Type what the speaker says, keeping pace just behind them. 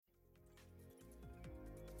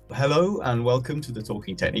Hello and welcome to the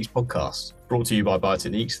Talking Techniques podcast. Brought to you by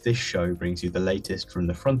Biotechniques, this show brings you the latest from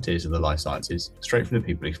the frontiers of the life sciences, straight from the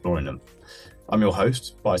people exploring them. I'm your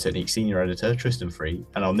host, Biotechniques Senior Editor Tristan Free,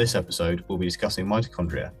 and on this episode we'll be discussing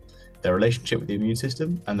mitochondria, their relationship with the immune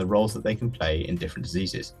system and the roles that they can play in different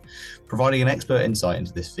diseases. Providing an expert insight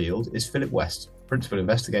into this field is Philip West, Principal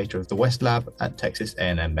Investigator of the West Lab at Texas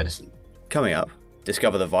A&M Medicine. Coming up,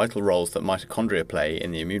 discover the vital roles that mitochondria play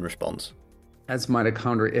in the immune response. If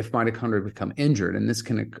mitochondria become injured, and this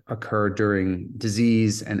can occur during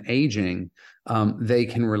disease and aging, they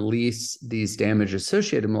can release these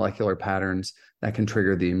damage-associated molecular patterns that can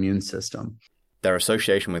trigger the immune system. Their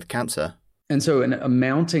association with cancer. And so a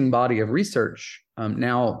mounting body of research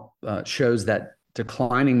now shows that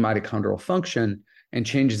declining mitochondrial function and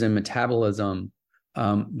changes in metabolism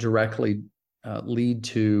directly lead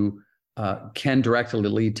to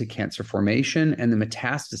cancer formation and the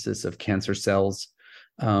metastasis of cancer cells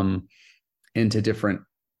into different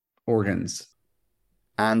organs.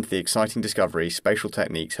 And the exciting discovery spatial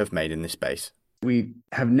techniques have made in this space. We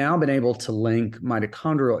have now been able to link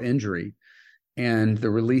mitochondrial injury and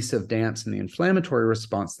the release of DAMPs and the inflammatory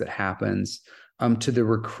response that happens to the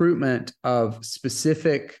recruitment of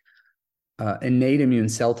specific innate immune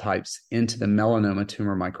cell types into the melanoma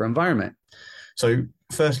tumor microenvironment. So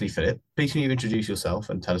firstly, Philip, please can you introduce yourself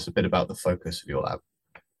and tell us a bit about the focus of your lab?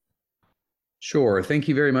 Sure. Thank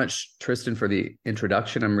you very much, Tristan, for the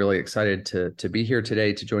introduction. I'm really excited to be here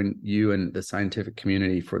today to join you and the scientific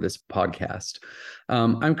community for this podcast.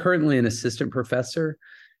 I'm currently an assistant professor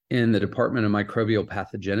in the Department of Microbial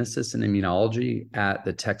Pathogenesis and Immunology at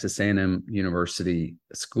the Texas A&M University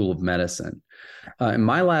School of Medicine. And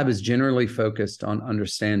my lab is generally focused on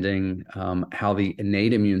understanding how the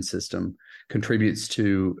innate immune system contributes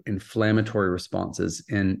to inflammatory responses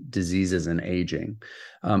in diseases and aging.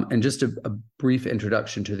 And just a brief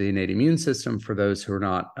introduction to the innate immune system for those who are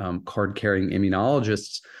not card-carrying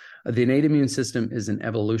immunologists. The innate immune system is an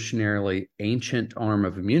evolutionarily ancient arm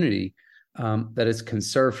of immunity that is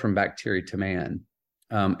conserved from bacteria to man,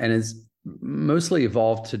 and is mostly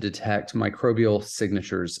evolved to detect microbial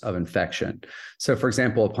signatures of infection. So, for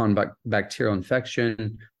example, upon bacterial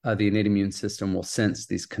infection, the innate immune system will sense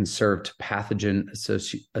these conserved pathogen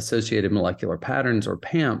associated molecular patterns, or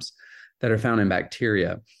PAMPs, that are found in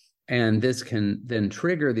bacteria. And this can then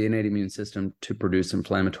trigger the innate immune system to produce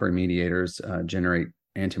inflammatory mediators, generate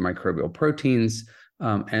antimicrobial proteins,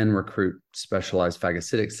 and recruit specialized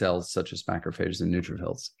phagocytic cells such as macrophages and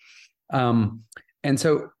neutrophils. And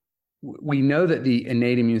so we know that the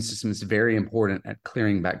innate immune system is very important at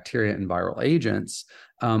clearing bacteria and viral agents,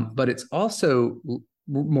 but it's also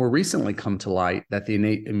more recently come to light that the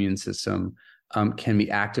innate immune system can be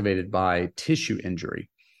activated by tissue injury.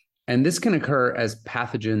 And this can occur as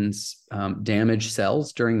pathogens damage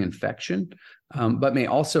cells during infection, but may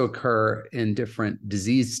also occur in different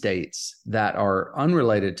disease states that are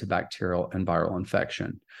unrelated to bacterial and viral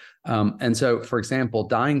infection. And so, for example,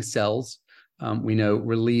 dying cells, we know,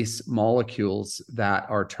 release molecules that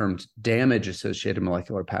are termed damage-associated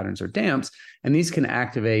molecular patterns, or DAMPs, and these can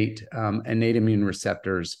activate innate immune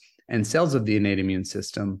receptors and cells of the innate immune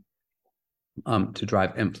system to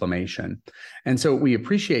drive inflammation. And so what we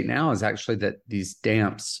appreciate now is actually that these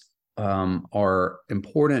DAMPs are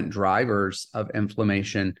important drivers of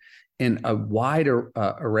inflammation in a wide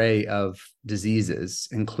array of diseases,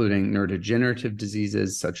 including neurodegenerative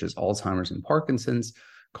diseases such as Alzheimer's and Parkinson's,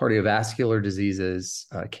 cardiovascular diseases,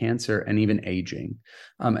 cancer, and even aging.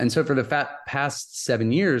 And so for the past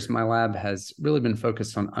 7 years, my lab has really been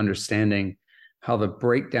focused on understanding how the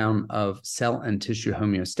breakdown of cell and tissue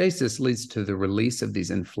homeostasis leads to the release of these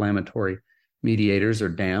inflammatory mediators, or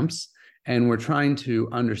DAMPs. And we're trying to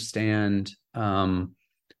understand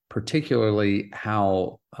particularly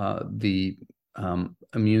how the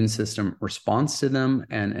immune system responds to them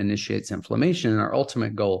and initiates inflammation. And our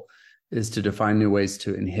ultimate goal is to define new ways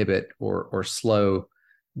to inhibit or slow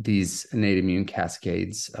these innate immune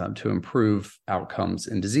cascades to improve outcomes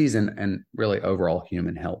in disease and really overall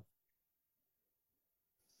human health.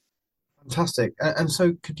 Fantastic. And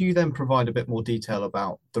so could you then provide a bit more detail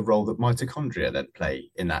about the role that mitochondria then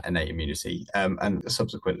play in that innate immunity and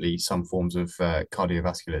subsequently some forms of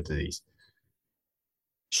cardiovascular disease?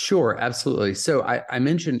 Sure, absolutely. So I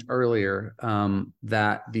mentioned earlier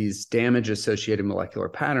that these damage-associated molecular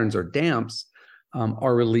patterns, or DAMPs,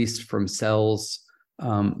 are released from cells,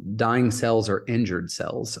 dying cells or injured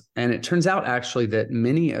cells. And it turns out actually that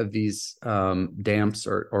many of these DAMPs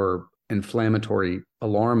or inflammatory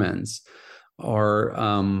alarmins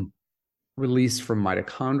are released from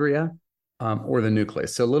mitochondria, or the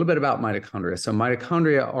nucleus. So a little bit about mitochondria. So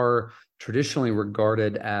mitochondria are traditionally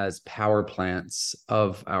regarded as power plants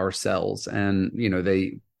of our cells, and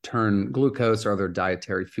they turn glucose or other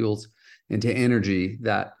dietary fuels into energy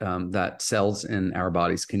that that cells in our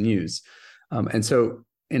bodies can use. And so,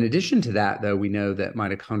 in addition to that, though, we know that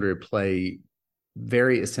mitochondria play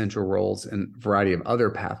very essential roles in a variety of other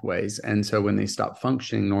pathways. And so, when they stop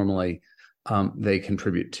functioning normally, they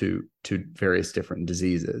contribute to various different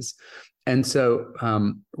diseases. And so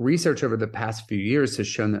research over the past few years has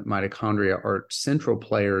shown that mitochondria are central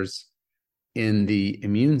players in the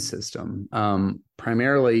immune system.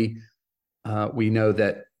 Primarily, we know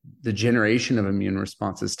that the generation of immune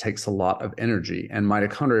responses takes a lot of energy. And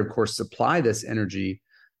mitochondria, of course, supply this energy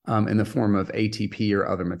in the form of ATP or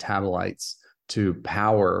other metabolites to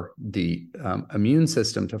power the immune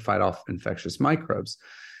system to fight off infectious microbes.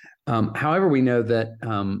 However, we know that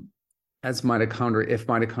if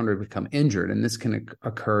mitochondria become injured, and this can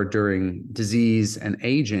occur during disease and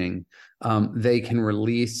aging, they can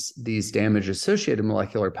release these damage-associated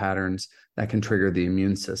molecular patterns that can trigger the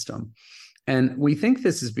immune system. And we think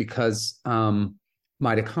this is because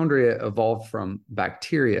mitochondria evolved from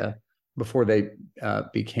bacteria before they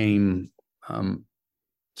became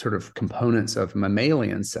sort of components of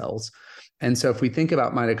mammalian cells. And so if we think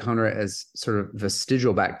about mitochondria as sort of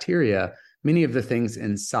vestigial bacteria, many of the things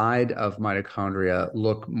inside of mitochondria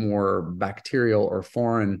look more bacterial or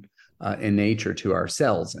foreign in nature to our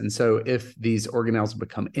cells. And so if these organelles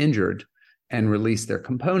become injured and release their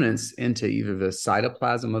components into either the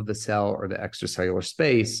cytoplasm of the cell or the extracellular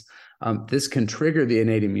space, this can trigger the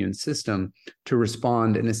innate immune system to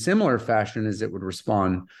respond in a similar fashion as it would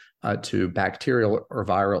respond to bacterial or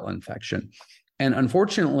viral infection. And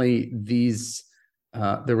unfortunately,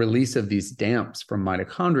 the release of these damps from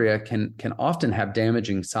mitochondria can often have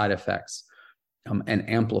damaging side effects and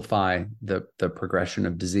amplify the progression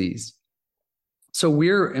of disease. So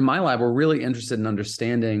in my lab, we're really interested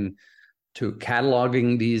in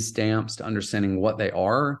cataloging these damps, to understanding what they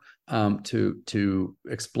are, to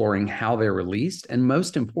exploring how they're released, and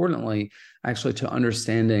most importantly, actually to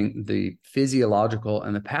understanding the physiological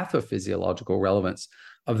and the pathophysiological relevance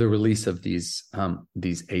of the release of these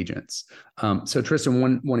agents. So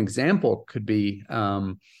Tristan, one example could be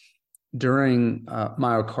during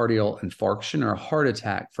myocardial infarction or a heart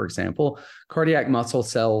attack, for example, cardiac muscle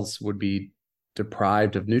cells would be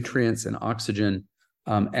deprived of nutrients and oxygen,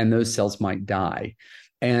 and those cells might die.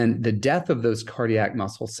 And the death of those cardiac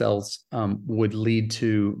muscle cells would lead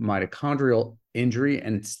to mitochondrial injury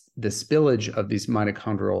and the spillage of these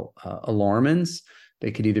mitochondrial alarmins.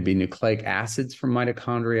 They could either be nucleic acids from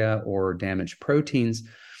mitochondria or damaged proteins.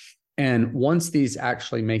 And once these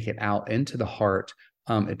actually make it out into the heart,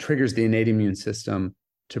 it triggers the innate immune system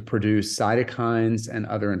to produce cytokines and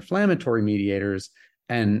other inflammatory mediators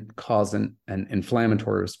and cause an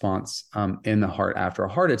inflammatory response in the heart after a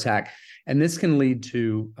heart attack. And this can lead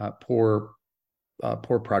to poor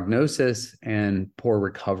prognosis and poor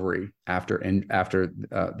recovery after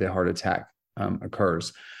the heart attack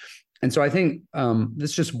occurs. And so I think this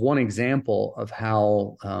is just one example of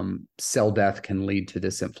how cell death can lead to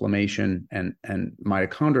this inflammation, and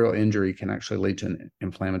mitochondrial injury can actually lead to an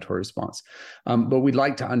inflammatory response. But we'd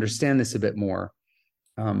like to understand this a bit more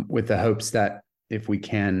with the hopes that if we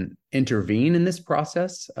can intervene in this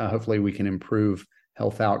process, hopefully we can improve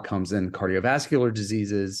health outcomes in cardiovascular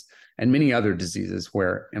diseases and many other diseases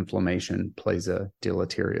where inflammation plays a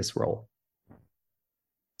deleterious role.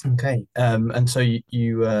 Okay, and so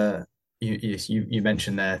you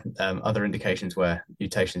mentioned there other indications where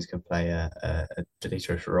mutations can play a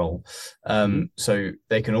deleterious role. So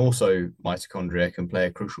mitochondria can play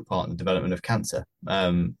a crucial part in the development of cancer.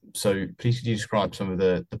 So please could you describe some of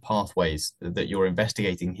the pathways that you're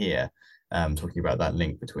investigating here, talking about that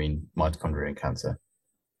link between mitochondria and cancer?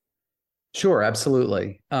 Sure,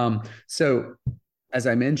 absolutely. So as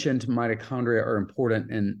I mentioned, mitochondria are important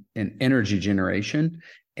in energy generation.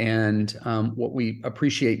 And what we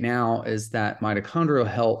appreciate now is that mitochondrial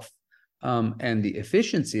health and the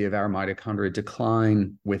efficiency of our mitochondria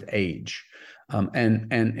decline with age.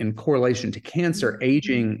 And in correlation to cancer,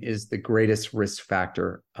 aging is the greatest risk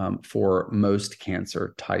factor for most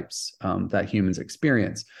cancer types that humans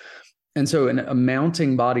experience. And so a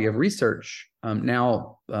mounting body of research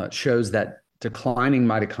now shows that declining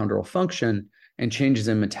mitochondrial function and changes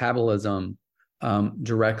in metabolism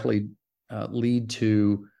directly lead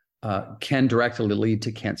to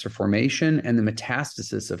cancer formation and the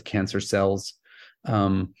metastasis of cancer cells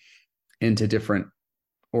into different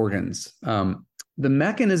organs. The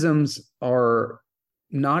mechanisms are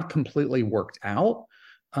not completely worked out,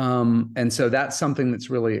 And so that's something that's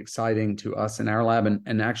really exciting to us in our lab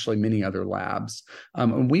and actually many other labs.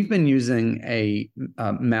 And we've been using a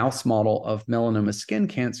mouse model of melanoma skin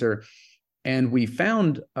cancer, and we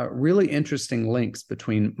found really interesting links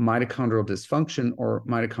between mitochondrial dysfunction or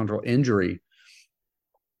mitochondrial injury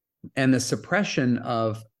and the suppression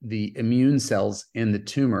of the immune cells in the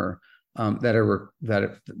tumor that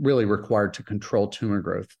are really required to control tumor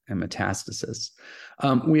growth and metastasis.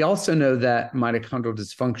 We also know that mitochondrial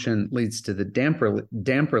dysfunction leads to the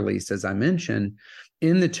damp release, as I mentioned,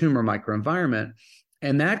 in the tumor microenvironment,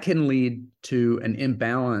 and that can lead to an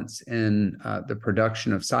imbalance in the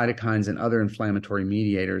production of cytokines and other inflammatory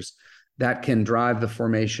mediators that can drive the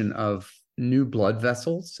formation of new blood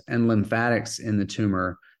vessels and lymphatics in the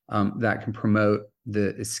tumor that can promote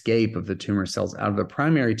the escape of the tumor cells out of the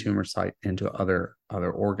primary tumor site into other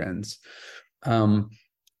organs.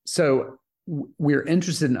 So we're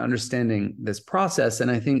interested in understanding this process. And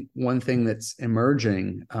I think one thing that's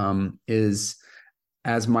emerging is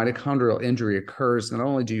as mitochondrial injury occurs, not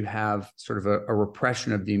only do you have sort of a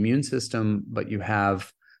repression of the immune system, but you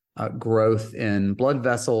have growth in blood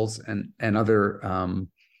vessels and other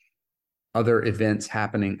events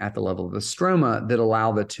happening at the level of the stroma that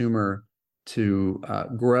allow the tumor to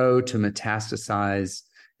grow, to metastasize,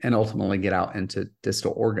 and ultimately get out into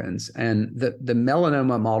distal organs. And the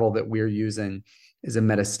melanoma model that we're using is a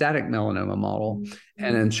metastatic melanoma model. Mm-hmm.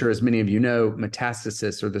 And I'm sure, as many of you know,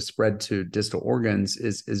 metastasis, or the spread to distal organs,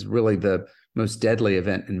 is really the most deadly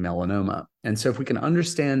event in melanoma. And so if we can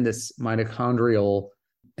understand this mitochondrial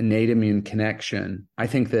innate immune connection, I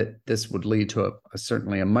think that this would lead to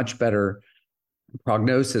certainly a much better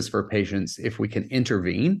prognosis for patients if we can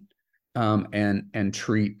intervene and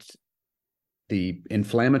treat the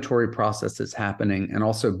inflammatory processes happening, and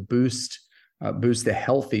also boost the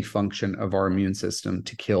healthy function of our immune system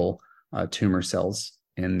to kill tumor cells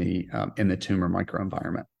in the tumor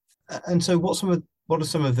microenvironment. And so, what are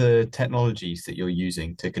some of the technologies that you're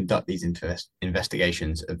using to conduct these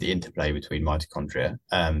investigations of the interplay between mitochondria,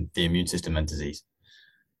 the immune system, and disease?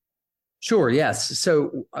 Sure, yes.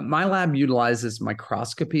 So my lab utilizes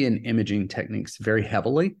microscopy and imaging techniques very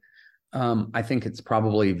heavily. I think it's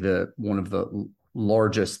probably one of the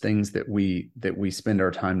largest things that we spend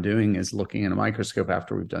our time doing is looking in a microscope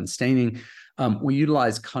after we've done staining. We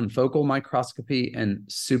utilize confocal microscopy and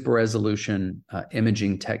super resolution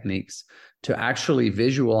imaging techniques to actually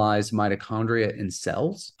visualize mitochondria in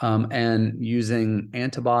cells. And using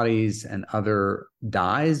antibodies and other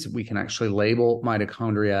dyes, we can actually label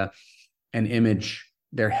mitochondria and image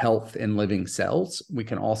their health in living cells. We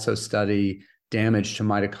can also study damage to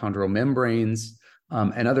mitochondrial membranes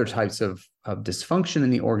and other types of dysfunction in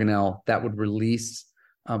the organelle that would release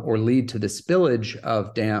or lead to the spillage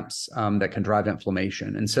of DAMPs that can drive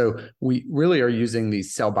inflammation. And so we really are using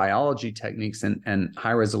these cell biology techniques and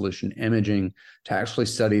high resolution imaging to actually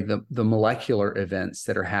study the molecular events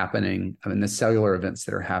that are happening and the cellular events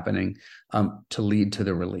that are happening to lead to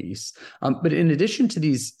the release. But in addition to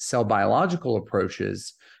these cell biological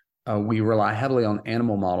approaches, we rely heavily on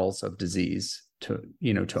animal models of disease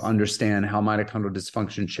to understand how mitochondrial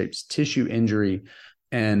dysfunction shapes tissue injury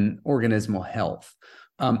and organismal health.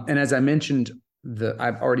 And as I mentioned,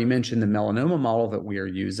 I've already mentioned the melanoma model that we are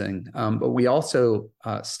using, but we also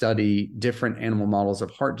study different animal models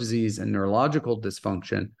of heart disease and neurological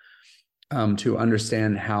dysfunction to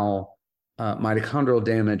understand how mitochondrial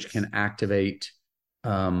damage can activate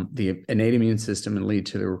the innate immune system and lead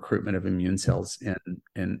to the recruitment of immune cells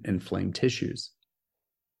in inflamed tissues.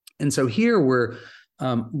 And so here we're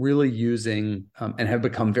really using and have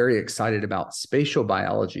become very excited about spatial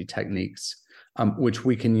biology techniques, which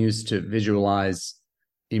we can use to visualize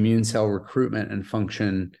immune cell recruitment and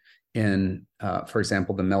function in, for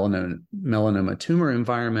example, the melanoma tumor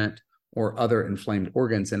environment or other inflamed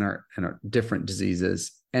organs in our different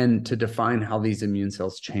diseases, and to define how these immune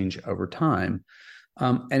cells change over time.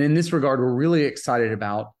 And in this regard, we're really excited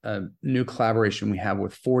about a new collaboration we have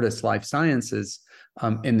with Fortis Life Sciences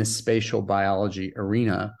in the spatial biology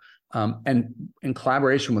arena. And in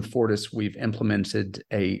collaboration with Fortis, we've implemented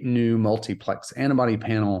a new multiplex antibody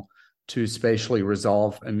panel to spatially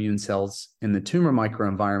resolve immune cells in the tumor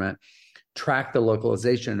microenvironment, track the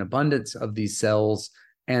localization and abundance of these cells,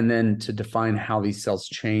 and then to define how these cells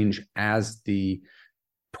change as the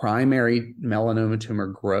primary melanoma tumor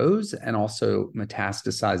grows and also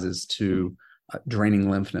metastasizes to draining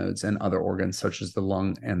lymph nodes and other organs such as the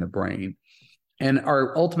lung and the brain. And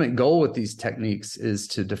our ultimate goal with these techniques is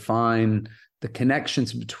to define the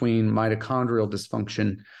connections between mitochondrial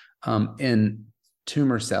dysfunction in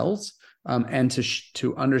tumor cells and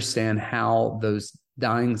to understand how those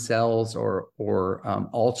dying cells or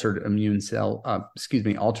altered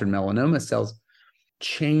altered melanoma cells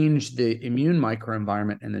change the immune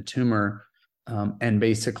microenvironment in the tumor and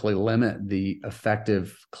basically limit the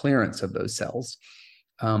effective clearance of those cells.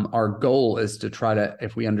 Our goal is to try to,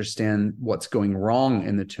 if we understand what's going wrong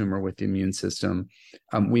in the tumor with the immune system,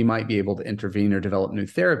 we might be able to intervene or develop new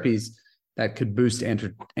therapies that could boost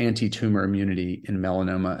anti-tumor immunity in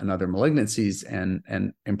melanoma and other malignancies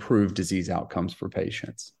and improve disease outcomes for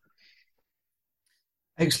patients.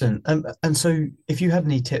 Excellent. And so if you had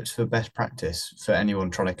any tips for best practice for anyone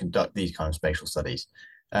trying to conduct these kind of spatial studies,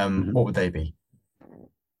 what would they be?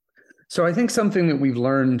 So I think something that we've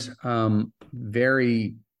learned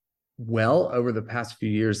very well over the past few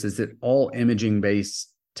years is that all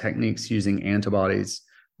imaging-based techniques using antibodies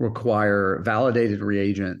require validated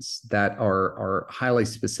reagents that are highly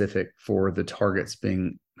specific for the targets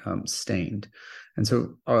being stained. And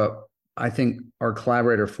so I think our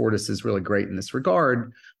collaborator Fortis is really great in this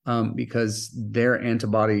regard because their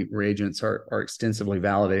antibody reagents are extensively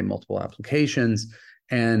validated in multiple applications.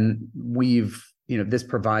 And this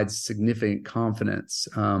provides significant confidence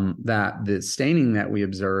that the staining that we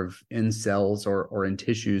observe in cells or in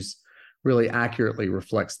tissues really accurately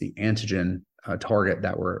reflects the antigen target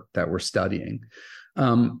that we're studying.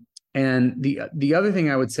 And the other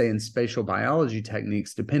thing I would say in spatial biology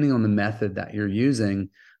techniques, depending on the method that you're using,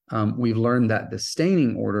 we've learned that the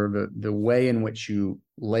staining order, the way in which you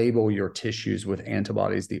label your tissues with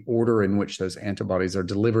antibodies, the order in which those antibodies are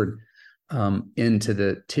delivered into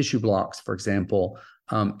the tissue blocks, for example,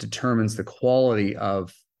 determines the quality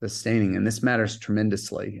of the staining. And this matters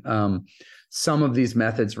tremendously. Some of these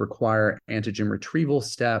methods require antigen retrieval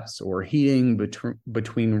steps or heating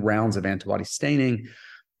between rounds of antibody staining.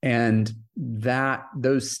 And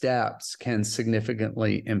those steps can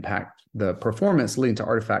significantly impact the performance, leading to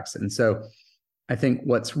artifacts. And so I think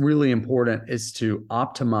what's really important is to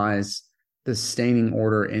optimize the staining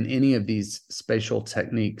order in any of these spatial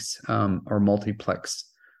techniques or multiplex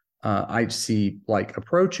IHC-like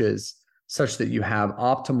approaches, such that you have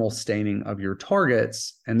optimal staining of your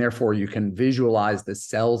targets, and therefore you can visualize the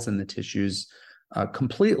cells in the tissues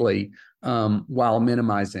completely while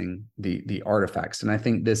minimizing the artifacts. And I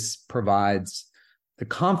think this provides the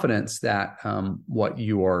confidence that what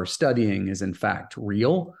you are studying is in fact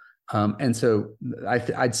real. And so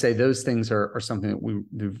I'd say those things are something that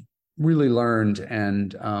we've really learned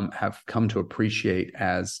and have come to appreciate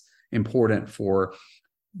as important for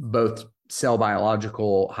both cell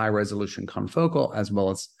biological high resolution confocal as well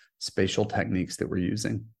as spatial techniques that we're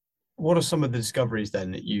using. What are some of the discoveries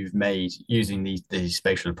then that you've made using these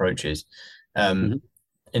spatial approaches in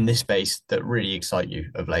this space that really excite you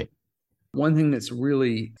of late? One thing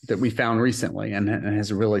that we found recently and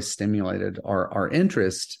has really stimulated our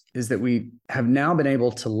interest is that we have now been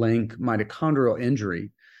able to link mitochondrial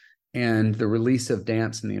injury and the release of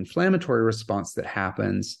DAMPs and the inflammatory response that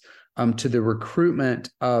happens to the recruitment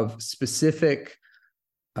of specific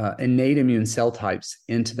innate immune cell types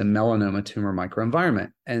into the melanoma tumor microenvironment.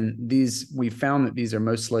 And we found that these are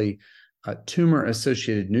mostly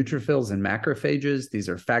tumor-associated neutrophils and macrophages. These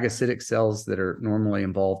are phagocytic cells that are normally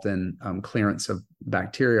involved in clearance of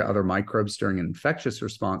bacteria, other microbes during an infectious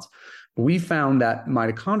response. But we found that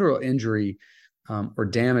mitochondrial injury or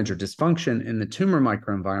damage or dysfunction in the tumor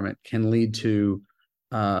microenvironment can lead to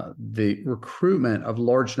the recruitment of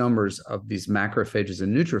large numbers of these macrophages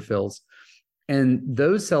and neutrophils. And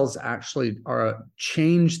those cells actually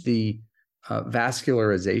change the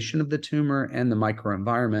vascularization of the tumor and the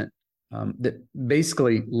microenvironment that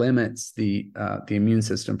basically limits the immune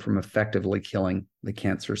system from effectively killing the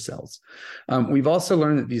cancer cells. We've also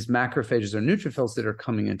learned that these macrophages or neutrophils that are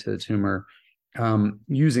coming into the tumor,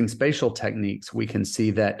 using spatial techniques, we can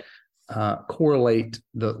see that correlate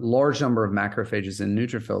the large number of macrophages and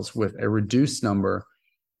neutrophils with a reduced number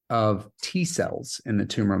of T cells in the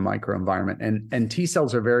tumor microenvironment. And T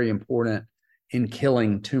cells are very important in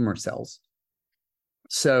killing tumor cells.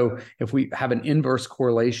 So if we have an inverse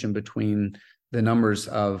correlation between the numbers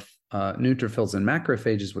of neutrophils and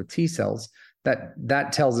macrophages with T cells,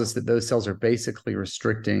 that tells us that those cells are basically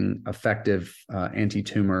restricting effective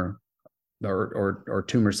anti-tumor or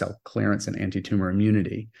tumor cell clearance and anti-tumor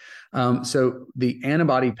immunity. So the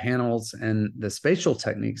antibody panels and the spatial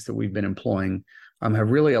techniques that we've been employing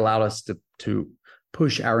have really allowed us to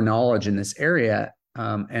push our knowledge in this area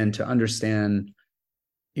and to understand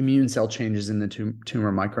immune cell changes in the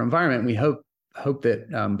tumor microenvironment. We hope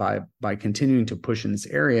that by continuing to push in this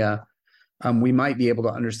area, we might be able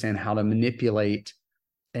to understand how to manipulate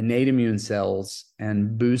innate immune cells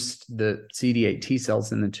and boost the CD8 T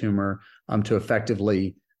cells in the tumor to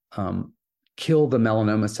effectively kill the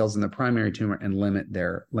melanoma cells in the primary tumor and limit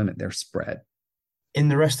their spread. In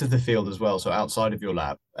the rest of the field as well, so outside of your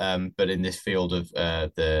lab, but in this field of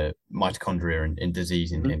the mitochondria in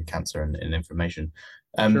disease, in cancer and in inflammation,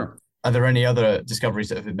 Sure. are there any other discoveries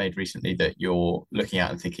that have been made recently that you're looking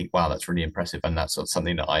at and thinking, wow, that's really impressive, and that's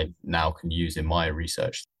something that I now can use in my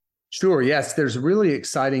research? Sure. Yes, there's really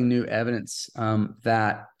exciting new evidence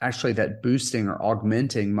that boosting or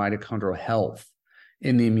augmenting mitochondrial health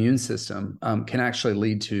in the immune system can actually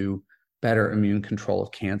lead to better immune control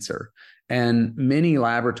of cancer. And many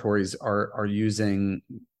laboratories are using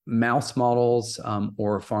mouse models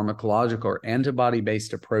or pharmacological or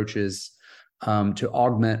antibody-based approaches to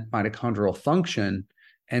augment mitochondrial function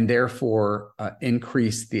and therefore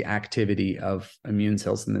increase the activity of immune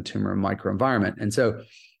cells in the tumor microenvironment. And so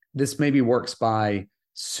this maybe works by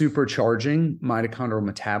supercharging mitochondrial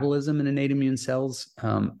metabolism in innate immune cells,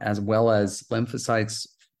 as well as lymphocytes,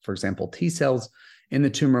 for example, T cells in the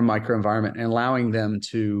tumor microenvironment, and allowing them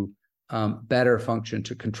to better function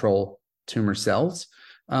to control tumor cells.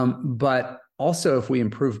 But also, if we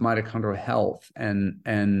improve mitochondrial health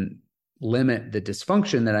and limit the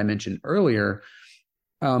dysfunction that I mentioned earlier,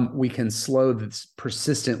 we can slow this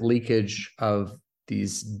persistent leakage of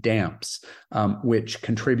these DAMPs, which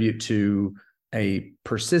contribute to a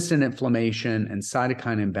persistent inflammation and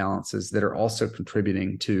cytokine imbalances that are also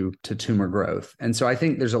contributing to tumor growth. And so I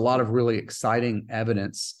think there's a lot of really exciting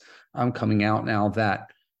evidence coming out now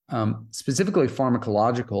that specifically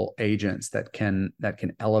pharmacological agents that can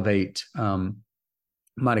elevate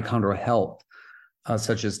mitochondrial health,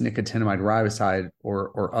 such as nicotinamide riboside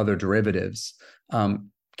or other derivatives,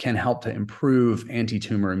 can help to improve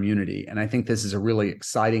anti-tumor immunity. And I think this is a really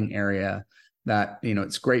exciting area that,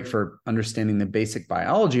 it's great for understanding the basic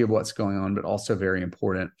biology of what's going on, but also very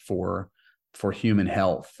important for human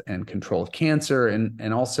health and control of cancer,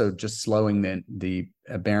 and also just slowing the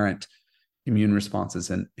aberrant immune responses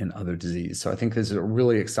in other disease. So I think this is a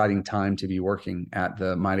really exciting time to be working at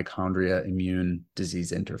the mitochondria immune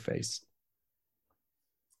disease interface.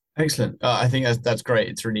 Excellent. I think that's great.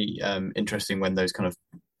 It's really interesting when those kind of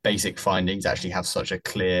basic findings actually have such a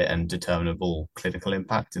clear and determinable clinical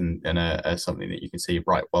impact and something that you can see,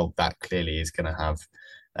 right, well, that clearly is going to have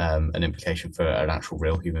an implication for an actual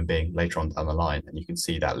real human being later on down the line. And you can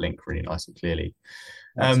see that link really nice and clearly.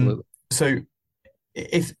 Absolutely. So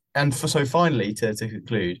finally, to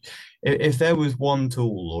conclude, if there was one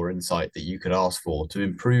tool or insight that you could ask for to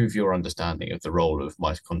improve your understanding of the role of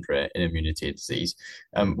mitochondria in immunity and disease,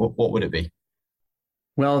 what would it be?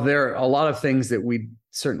 Well, there are a lot of things that we'd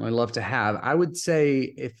certainly love to have. I would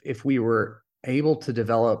say if we were able to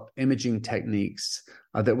develop imaging techniques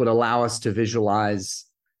that would allow us to visualize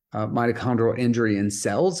mitochondrial injury in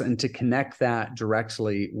cells and to connect that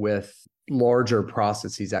directly with larger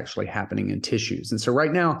processes actually happening in tissues. And so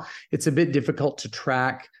right now, it's a bit difficult to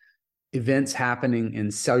track events happening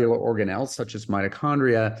in cellular organelles, such as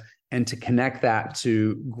mitochondria, and to connect that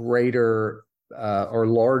to greater or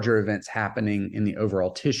larger events happening in the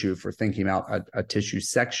overall tissue, if we're thinking about a tissue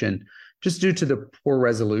section, just due to the poor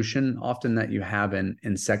resolution often that you have in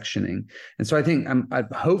sectioning. And so I think I'm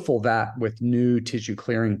hopeful that with new tissue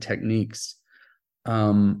clearing techniques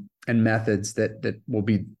and methods that will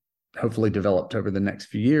be hopefully developed over the next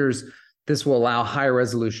few years, this will allow higher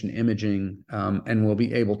resolution imaging, and we'll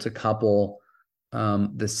be able to couple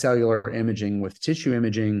the cellular imaging with tissue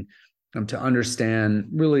imaging to understand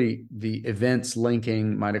really the events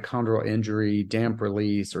linking mitochondrial injury, DAMP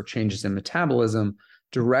release, or changes in metabolism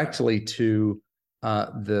directly to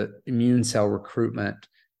the immune cell recruitment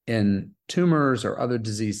in tumors or other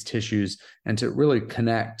diseased tissues, and to really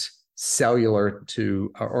connect cellular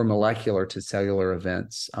to or molecular to cellular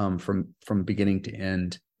events from beginning to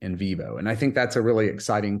end in vivo. And I think that's a really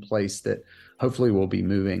exciting place that hopefully we'll be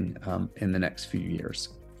moving in the next few years.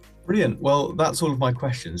 Brilliant. Well, that's all of my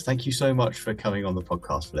questions. Thank you so much for coming on the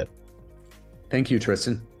podcast, Philip. Thank you,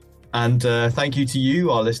 Tristan. And thank you to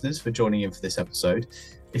you, our listeners, for joining in for this episode.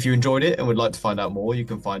 If you enjoyed it and would like to find out more, you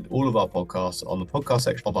can find all of our podcasts on the podcast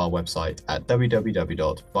section of our website at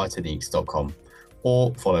www.biotechniques.com,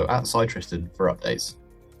 or follow @Tristan for updates.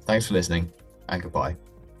 Thanks for listening, and goodbye.